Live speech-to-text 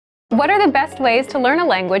what are the best ways to learn a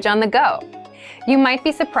language on the go? You might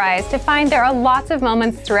be surprised to find there are lots of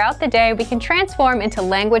moments throughout the day we can transform into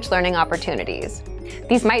language learning opportunities.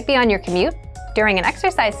 These might be on your commute, during an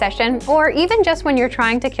exercise session, or even just when you're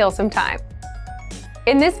trying to kill some time.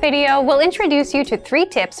 In this video, we'll introduce you to 3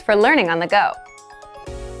 tips for learning on the go.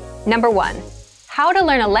 Number 1. How to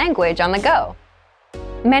learn a language on the go.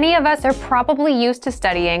 Many of us are probably used to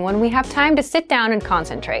studying when we have time to sit down and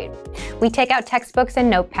concentrate. We take out textbooks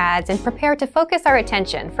and notepads and prepare to focus our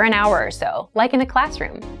attention for an hour or so, like in a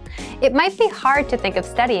classroom. It might be hard to think of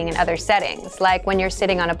studying in other settings, like when you're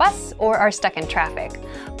sitting on a bus or are stuck in traffic.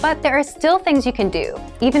 But there are still things you can do,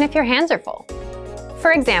 even if your hands are full.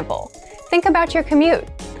 For example, think about your commute.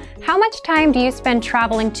 How much time do you spend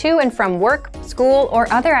traveling to and from work, school,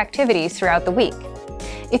 or other activities throughout the week?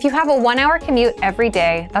 If you have a 1-hour commute every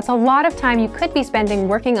day, that's a lot of time you could be spending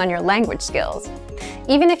working on your language skills.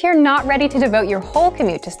 Even if you're not ready to devote your whole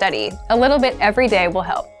commute to study, a little bit every day will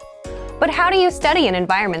help. But how do you study in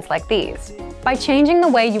environments like these? By changing the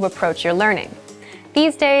way you approach your learning.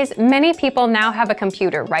 These days, many people now have a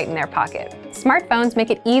computer right in their pocket. Smartphones make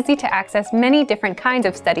it easy to access many different kinds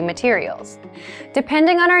of study materials.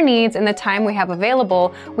 Depending on our needs and the time we have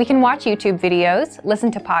available, we can watch YouTube videos, listen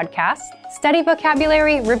to podcasts, study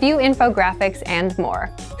vocabulary, review infographics, and more.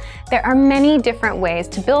 There are many different ways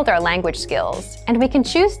to build our language skills, and we can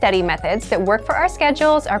choose study methods that work for our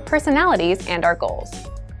schedules, our personalities, and our goals.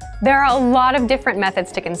 There are a lot of different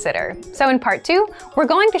methods to consider, so in part 2, we're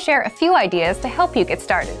going to share a few ideas to help you get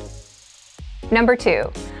started. Number 2,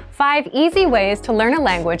 5 easy ways to learn a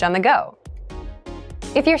language on the go.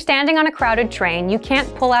 If you're standing on a crowded train, you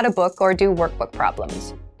can't pull out a book or do workbook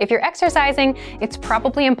problems. If you're exercising, it's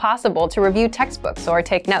probably impossible to review textbooks or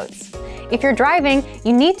take notes. If you're driving,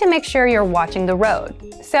 you need to make sure you're watching the road.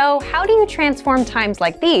 So how do you transform times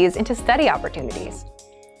like these into study opportunities?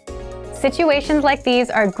 Situations like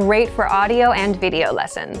these are great for audio and video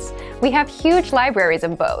lessons. We have huge libraries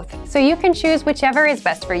of both, so you can choose whichever is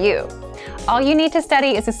best for you. All you need to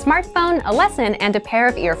study is a smartphone, a lesson, and a pair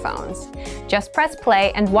of earphones. Just press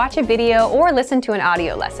play and watch a video or listen to an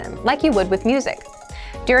audio lesson, like you would with music.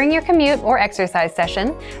 During your commute or exercise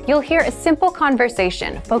session, you'll hear a simple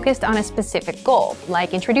conversation focused on a specific goal,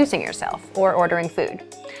 like introducing yourself or ordering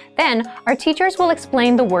food. Then, our teachers will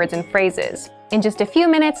explain the words and phrases. In just a few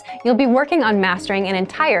minutes, you'll be working on mastering an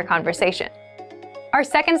entire conversation. Our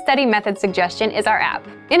second study method suggestion is our app,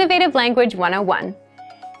 Innovative Language 101.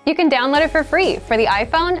 You can download it for free for the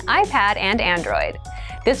iPhone, iPad, and Android.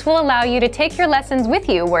 This will allow you to take your lessons with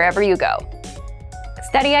you wherever you go.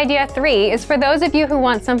 Study idea 3 is for those of you who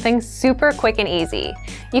want something super quick and easy.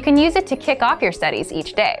 You can use it to kick off your studies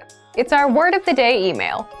each day. It's our word of the day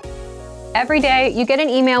email. Every day, you get an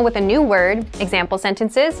email with a new word, example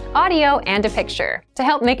sentences, audio, and a picture to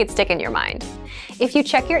help make it stick in your mind. If you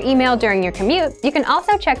check your email during your commute, you can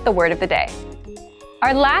also check the word of the day.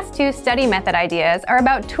 Our last 2 study method ideas are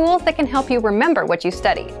about tools that can help you remember what you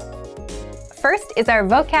study. First is our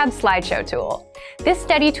vocab slideshow tool. This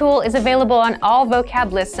study tool is available on all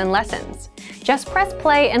vocab lists and lessons. Just press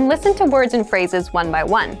play and listen to words and phrases one by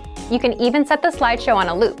one. You can even set the slideshow on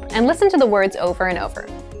a loop and listen to the words over and over.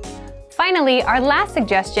 Finally, our last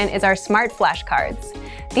suggestion is our smart flashcards.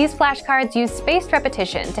 These flashcards use spaced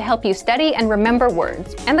repetition to help you study and remember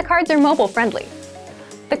words, and the cards are mobile friendly.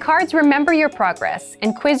 The cards remember your progress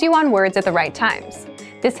and quiz you on words at the right times.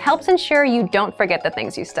 This helps ensure you don't forget the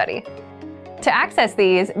things you study. To access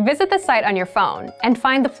these, visit the site on your phone and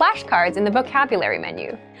find the flashcards in the vocabulary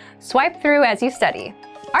menu. Swipe through as you study.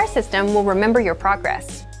 Our system will remember your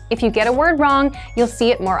progress. If you get a word wrong, you'll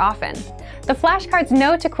see it more often. The flashcards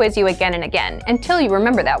know to quiz you again and again until you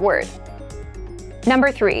remember that word.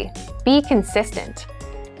 Number 3, be consistent.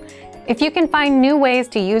 If you can find new ways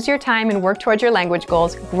to use your time and work towards your language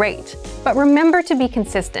goals, great. But remember to be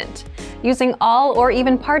consistent. Using all or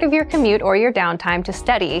even part of your commute or your downtime to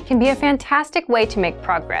study can be a fantastic way to make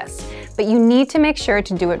progress, but you need to make sure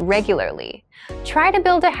to do it regularly. Try to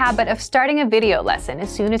build a habit of starting a video lesson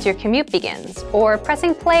as soon as your commute begins, or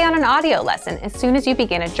pressing play on an audio lesson as soon as you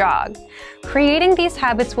begin a jog. Creating these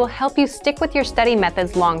habits will help you stick with your study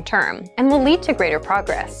methods long term and will lead to greater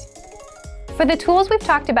progress. For the tools we've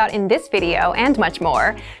talked about in this video and much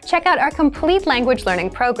more, check out our complete language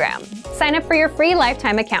learning program. Sign up for your free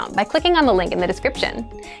lifetime account by clicking on the link in the description.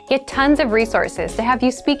 Get tons of resources to have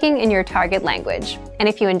you speaking in your target language. And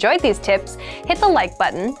if you enjoyed these tips, hit the like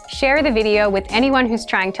button, share the video with anyone who's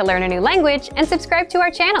trying to learn a new language, and subscribe to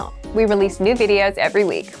our channel. We release new videos every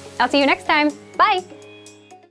week. I'll see you next time. Bye!